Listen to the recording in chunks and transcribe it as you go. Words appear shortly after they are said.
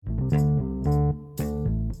Hey,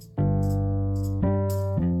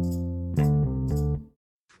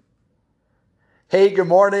 good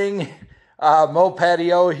morning. Mo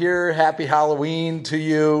Patio here. Happy Halloween to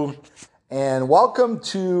you. And welcome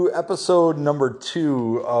to episode number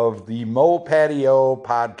 2 of the Mo Patio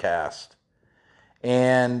podcast.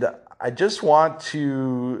 And I just want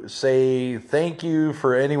to say thank you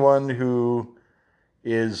for anyone who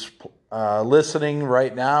is listening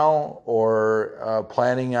right now or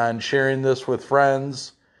planning on sharing this with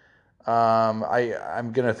friends.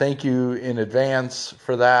 I'm going to thank you in advance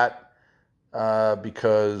for that.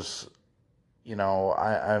 Because,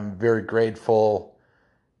 I'm very grateful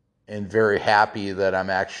and very happy that I'm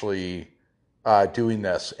actually doing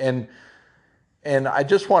this. And I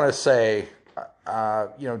just want to say,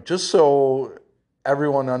 just so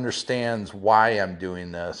everyone understands why I'm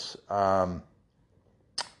doing this,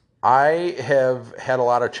 I have had a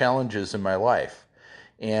lot of challenges in my life.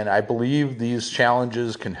 And I believe these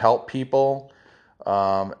challenges can help people.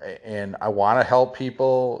 And I want to help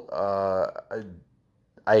people.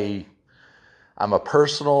 I'm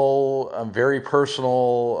very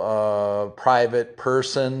personal, private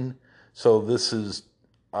person. So this is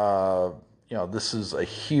a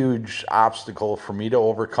huge obstacle for me to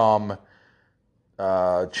overcome,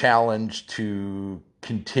 challenge to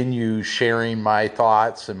continue sharing my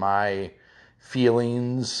thoughts and my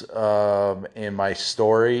feelings, and my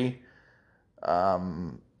story.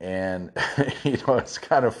 And, it's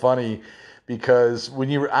kind of funny because when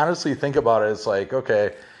you honestly think about it, it's like,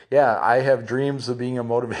 okay, yeah, I have dreams of being a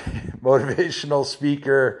motivational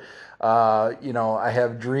speaker. I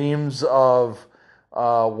have dreams of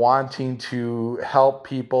wanting to help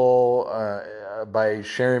people by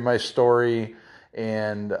sharing my story.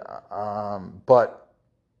 And, but,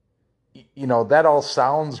 that all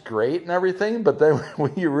sounds great and everything. But then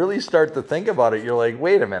when you really start to think about it, you're like,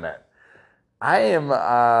 wait a minute.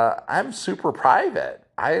 I'm super private.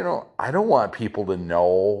 I don't want people to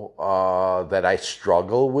know that I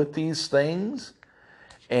struggle with these things.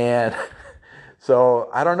 And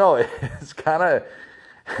so I don't know. It's kind of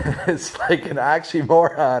it's like an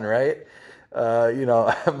oxymoron, right? A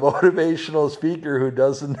motivational speaker who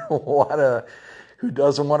doesn't want to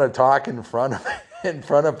talk in front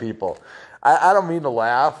of people. I don't mean to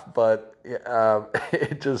laugh, but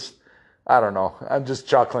it just. I don't know. I'm just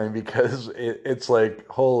chuckling because it's like,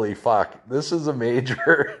 holy fuck, this is a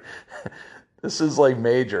major, this is like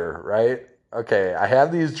major, right? Okay, I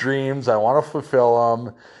have these dreams. I want to fulfill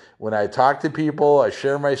them. When I talk to people, I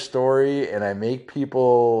share my story and I make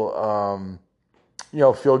people,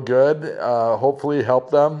 feel good, hopefully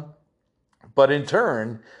help them. But in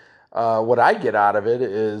turn, what I get out of it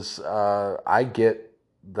is I get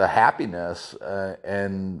the happiness,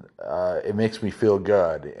 and it makes me feel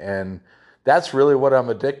good. And that's really what I'm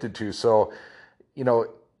addicted to. So, I'm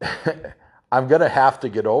going to have to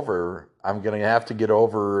get over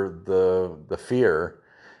the fear.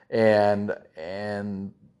 And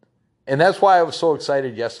that's why I was so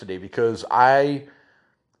excited yesterday, because for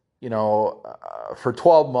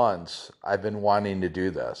 12 months, I've been wanting to do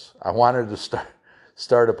this. I wanted to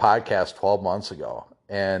start a podcast 12 months ago.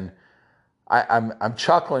 And I'm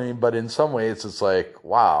chuckling, but in some ways it's like,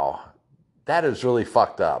 wow, that is really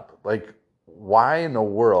fucked up. Like, why in the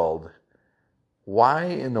world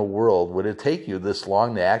would it take you this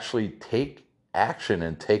long to actually take action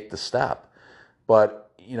and take the step?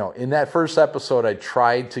 But, in that first episode, I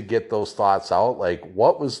tried to get those thoughts out. Like,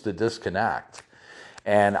 what was the disconnect?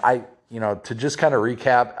 And to just kind of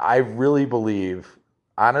recap, I really believe,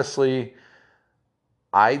 honestly,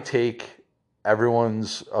 I take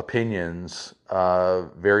everyone's opinions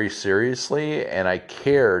very seriously, and I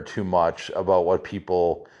care too much about what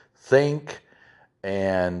people think.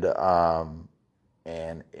 And I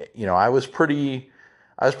was pretty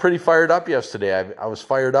fired up yesterday. I was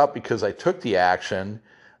fired up because I took the action,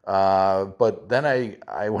 but then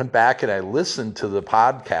I went back and I listened to the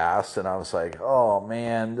podcast, and I was like, oh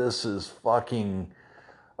man, this is fucking,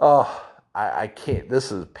 oh, I can't,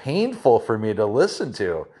 this is painful for me to listen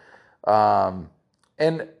to.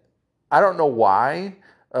 And I don't know why,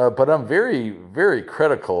 but I'm very, very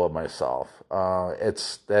critical of myself.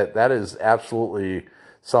 That is absolutely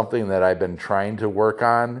something that I've been trying to work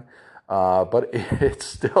on. But it's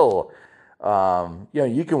still,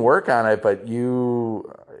 you can work on it, but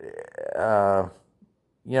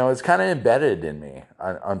it's kind of embedded in me,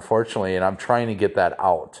 unfortunately, and I'm trying to get that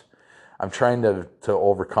out. I'm trying to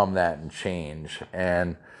overcome that and change.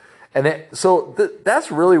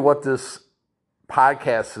 That's really what this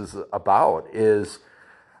podcast is about, is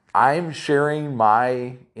I'm sharing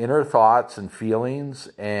my inner thoughts and feelings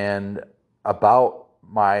and about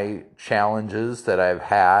my challenges that I've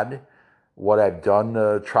had, what I've done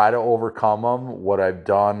to try to overcome them, what I've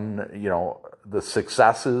done, the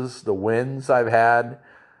successes, the wins I've had,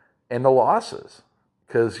 and the losses.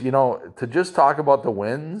 Because, to just talk about the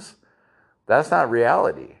wins, that's not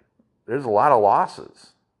reality. There's a lot of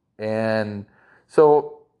losses. And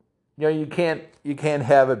so, you can't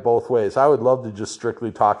have it both ways. I would love to just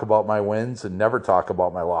strictly talk about my wins and never talk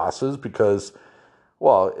about my losses because,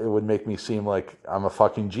 well, it would make me seem like I'm a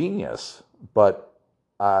fucking genius. But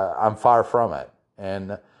I'm far from it.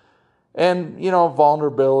 And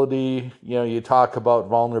vulnerability, you talk about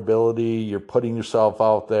vulnerability, you're putting yourself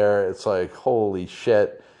out there. It's like, holy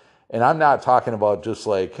shit. And I'm not talking about just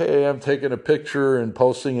like, hey, I'm taking a picture and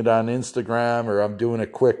posting it on Instagram, or I'm doing a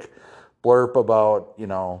quick blurb about,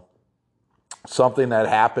 something that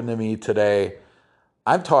happened to me today.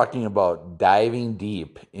 I'm talking about diving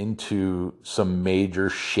deep into some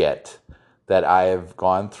major shit that I have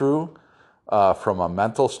gone through. From a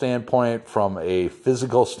mental standpoint, from a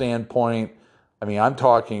physical standpoint. I mean, I'm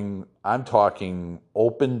talking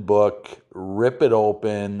open book, rip it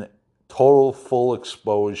open, total full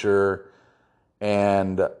exposure.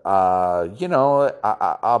 And,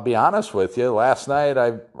 I'll be honest with you. Last night,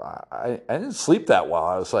 I didn't sleep that well.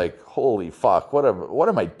 I was like, holy fuck, what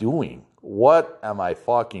am I doing? What am I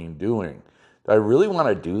fucking doing? Do I really want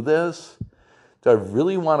to do this? Do I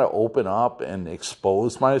really want to open up and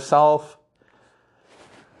expose myself?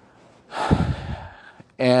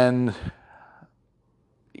 And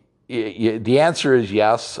the answer is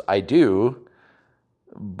yes, I do.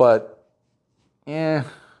 But,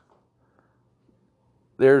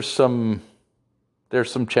 there's some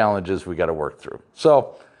challenges we got to work through.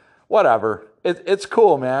 So, whatever. It's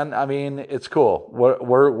cool, man. I mean, it's cool.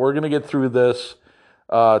 We're gonna get through this,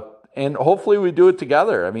 and hopefully we do it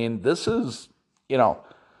together. I mean, this is,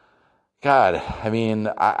 God. I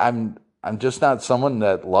mean, I'm just not someone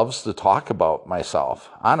that loves to talk about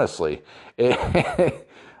myself, honestly.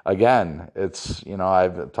 Again, it's,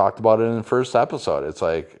 I've talked about it in the first episode. It's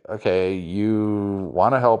like, okay, you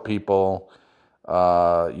want to help people.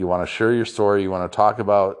 You want to share your story. You want to talk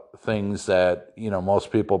about things that,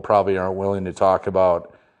 most people probably aren't willing to talk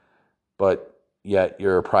about, but yet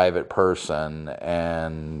you're a private person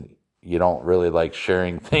and you don't really like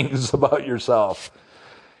sharing things about yourself.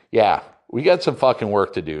 Yeah, we got some fucking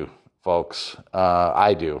work to do, folks.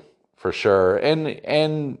 I do, for sure.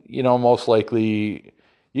 And most likely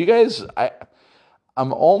you guys,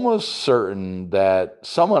 I'm almost certain that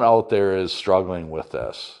someone out there is struggling with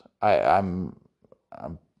this. I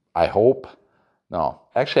hope. No,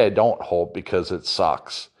 actually I don't hope because it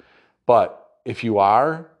sucks. But if you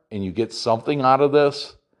are and you get something out of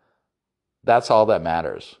this, that's all that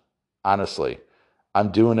matters. Honestly,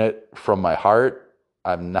 I'm doing it from my heart.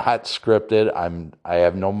 I'm not scripted. I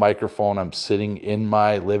have no microphone. I'm sitting in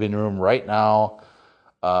my living room right now,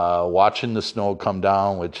 watching the snow come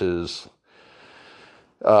down, which is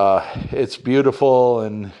it's beautiful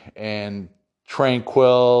and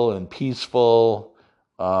tranquil and peaceful,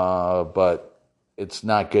 but it's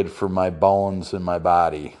not good for my bones and my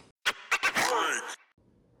body.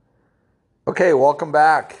 Okay, welcome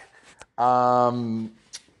back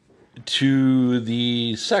to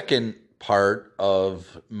the second part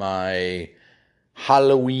of my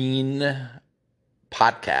Halloween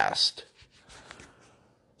podcast.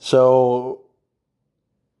 So,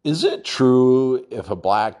 is it true if a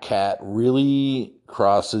black cat really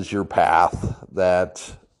crosses your path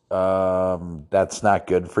that that's not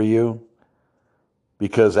good for you?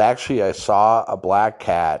 Because actually I saw a black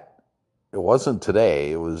cat. It wasn't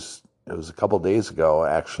today. It was a couple days ago,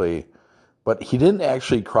 actually. But he didn't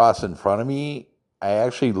actually cross in front of me. I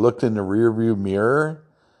actually looked in the rearview mirror,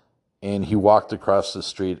 and he walked across the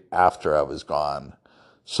street after I was gone.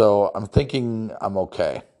 So I'm thinking I'm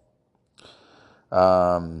okay.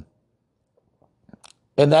 And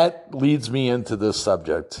that leads me into this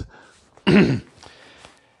subject. The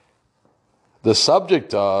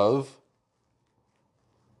subject of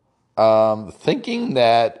thinking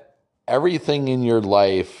that everything in your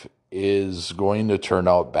life is going to turn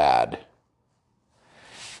out bad.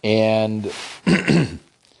 And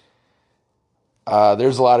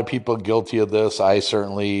there's a lot of people guilty of this. I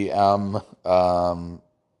certainly am.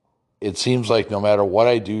 It seems like no matter what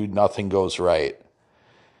I do, nothing goes right.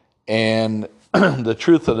 And the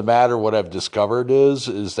truth of the matter, what I've discovered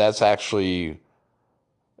is that's actually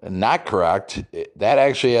not correct. That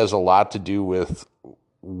actually has a lot to do with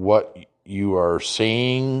what you are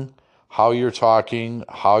saying, how you're talking,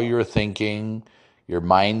 how you're thinking, your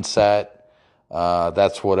mindset.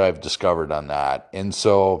 That's what I've discovered on that. And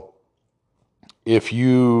so if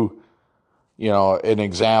you an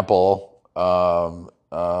example,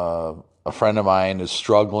 a friend of mine is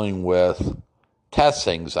struggling with test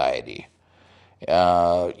anxiety.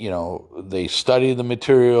 They study the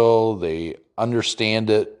material, they understand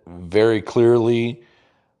it very clearly,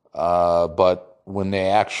 but when they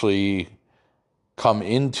actually come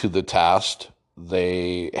into the test,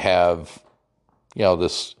 they have,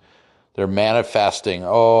 this, they're manifesting,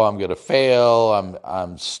 oh, I'm going to fail,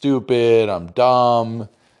 I'm stupid, I'm dumb,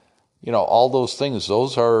 all those things.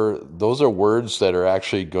 Those are words that are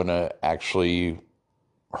actually going to actually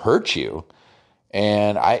hurt you.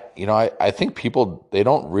 And I think people, they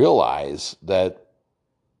don't realize that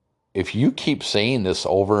if you keep saying this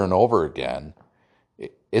over and over again,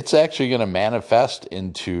 it's actually going to manifest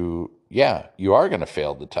into, you are going to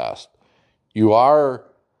fail the test. You are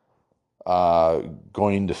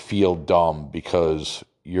going to feel dumb because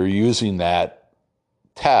you're using that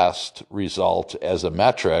test result as a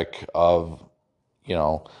metric of,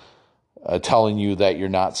 telling you that you're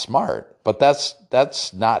not smart. But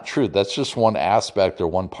that's not true. That's just one aspect or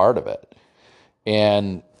one part of it.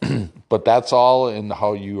 And but that's all in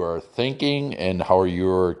how you are thinking and how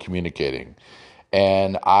you're communicating.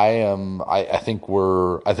 And I think a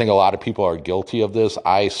lot of people are guilty of this.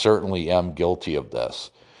 I certainly am guilty of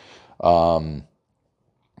this.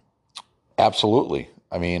 Absolutely.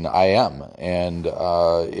 I mean, I am. And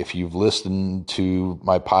if you've listened to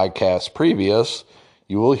my podcast previous,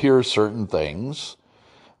 you will hear certain things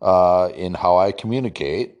in how I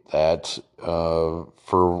communicate that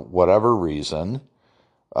for whatever reason,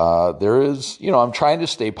 there is, I'm trying to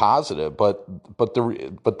stay positive, but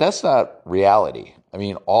that's not reality. I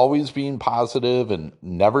mean, always being positive and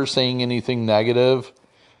never saying anything negative,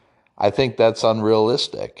 I think that's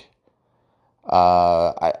unrealistic.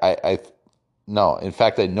 I no, in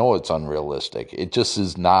fact, I know it's unrealistic. It just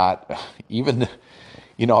is not even,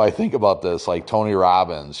 I think about this like Tony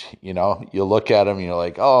Robbins, you look at him and you're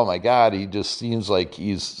like, oh my God, he just seems like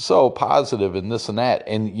he's so positive and this and that.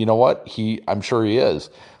 And you know what? I'm sure he is,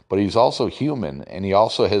 but he's also human and he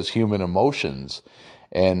also has human emotions.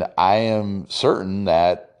 And I am certain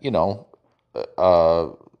that,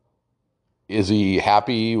 is he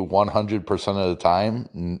happy 100% of the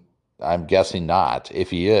time? I'm guessing not.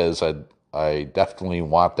 If he is, I definitely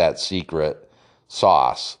want that secret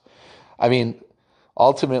sauce. I mean,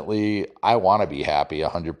 ultimately, I want to be happy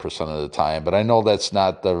 100% of the time, but I know that's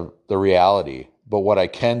not the reality. But what I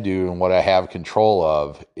can do and what I have control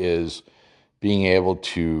of is being able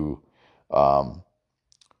to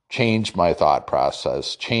change my thought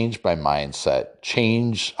process, change my mindset,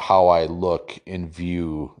 change how I look and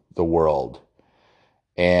view the world.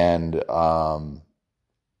 And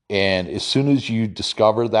as soon as you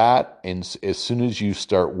discover that, and as soon as you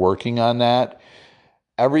start working on that,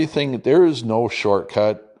 there is no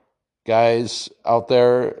shortcut, guys out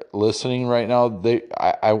there listening right now.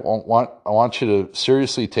 I want you to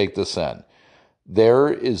seriously take this in. There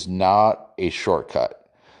is not a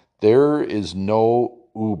shortcut. There is no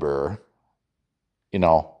Uber,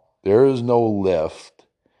 there is no Lyft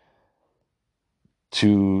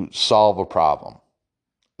to solve a problem.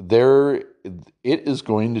 It is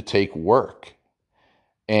going to take work.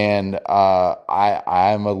 And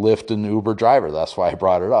I'm a Lyft and Uber driver. That's why I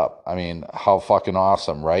brought it up. I mean, how fucking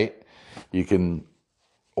awesome, right? You can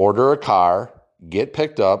order a car, get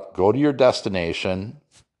picked up, go to your destination,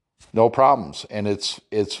 no problems. And it's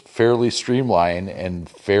fairly streamlined and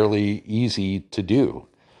fairly easy to do.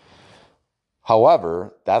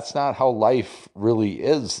 However, that's not how life really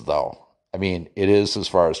is, though. I mean, it is as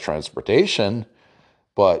far as transportation,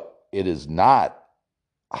 but it is not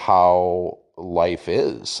how life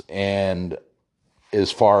is. And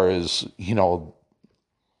as far as,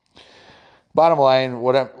 bottom line,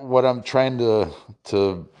 what I'm trying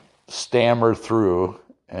to stammer through,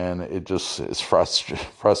 and it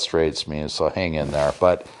frustrates me, so hang in there.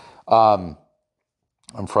 But I'm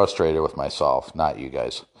frustrated with myself, not you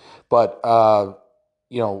guys. But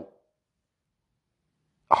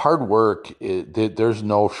hard work, there's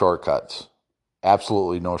no shortcuts.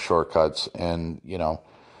 Absolutely no shortcuts. And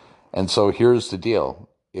so here's the deal.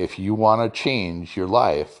 If you want to change your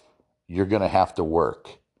life, you're going to have to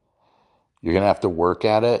work. You're going to have to work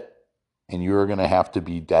at it, and you're going to have to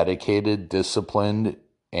be dedicated, disciplined,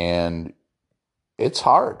 and it's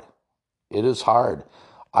hard. It is hard.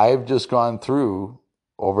 I've just gone through,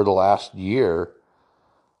 over the last year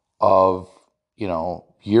of,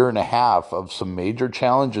 year and a half of some major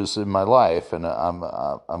challenges in my life, and I'm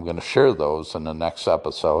going to share those in the next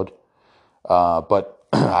episode. But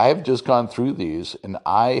I've just gone through these, and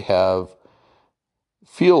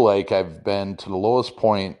feel like I've been to the lowest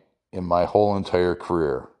point in my whole entire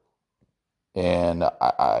career. And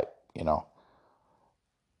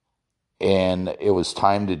and it was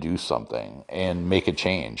time to do something and make a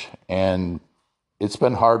change. And it's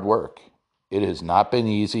been hard work. It has not been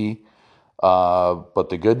easy. But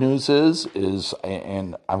the good news is,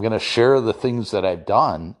 and I'm going to share the things that I've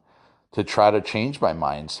done to try to change my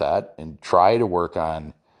mindset and try to work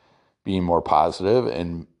on being more positive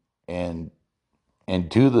and and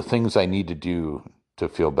do the things I need to do to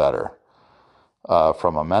feel better.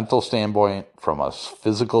 From a mental standpoint, from a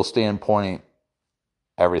physical standpoint,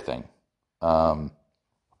 everything. Um,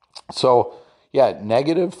 so yeah,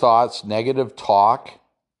 negative thoughts, negative talk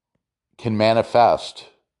can manifest.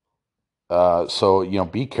 So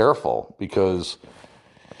be careful because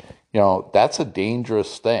that's a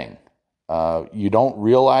dangerous thing. You don't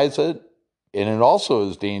realize it, and it also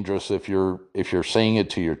is dangerous if you're saying it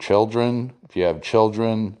to your children. If you have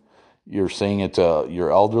children, you're saying it to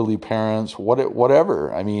your elderly parents.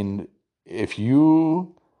 Whatever. I mean, if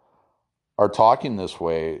you are talking this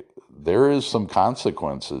way, there is some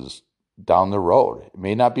consequences down the road. It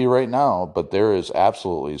may not be right now, but there is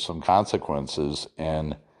absolutely some consequences,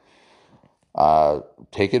 and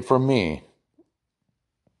take it from me,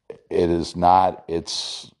 it is not. It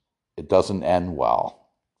doesn't end well.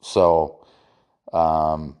 So,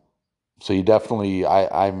 um, so you definitely,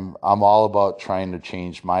 I'm all about trying to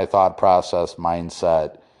change my thought process,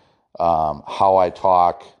 mindset, how I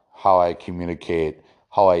talk, how I communicate,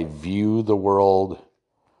 how I view the world.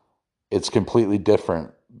 It's completely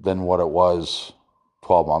different than what it was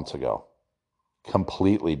 12 months ago.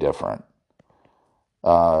 Completely different.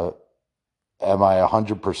 Uh, am I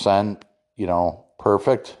 100%,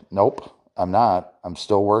 perfect? Nope, I'm not. I'm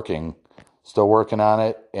still working on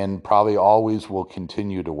it, and probably always will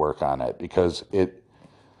continue to work on it because it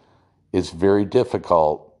is very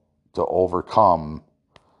difficult to overcome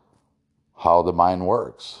how the mind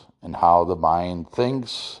works and how the mind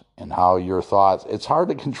thinks and how your thoughts, it's hard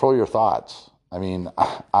to control your thoughts. I mean,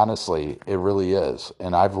 honestly, it really is.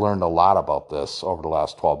 And I've learned a lot about this over the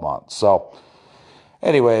last 12 months. So,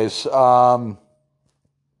 anyways, more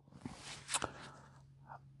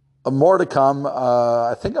to come.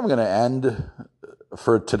 I think I'm going to end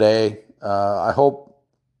for today. I hope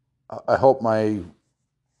my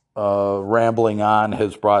rambling on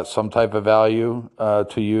has brought some type of value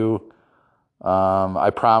to you.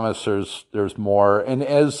 I promise there's more, and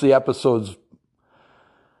as the episodes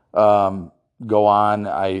go on,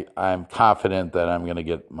 I'm confident that I'm going to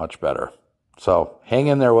get much better. So hang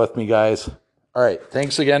in there with me, guys. All right,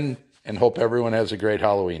 thanks again, and hope everyone has a great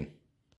Halloween.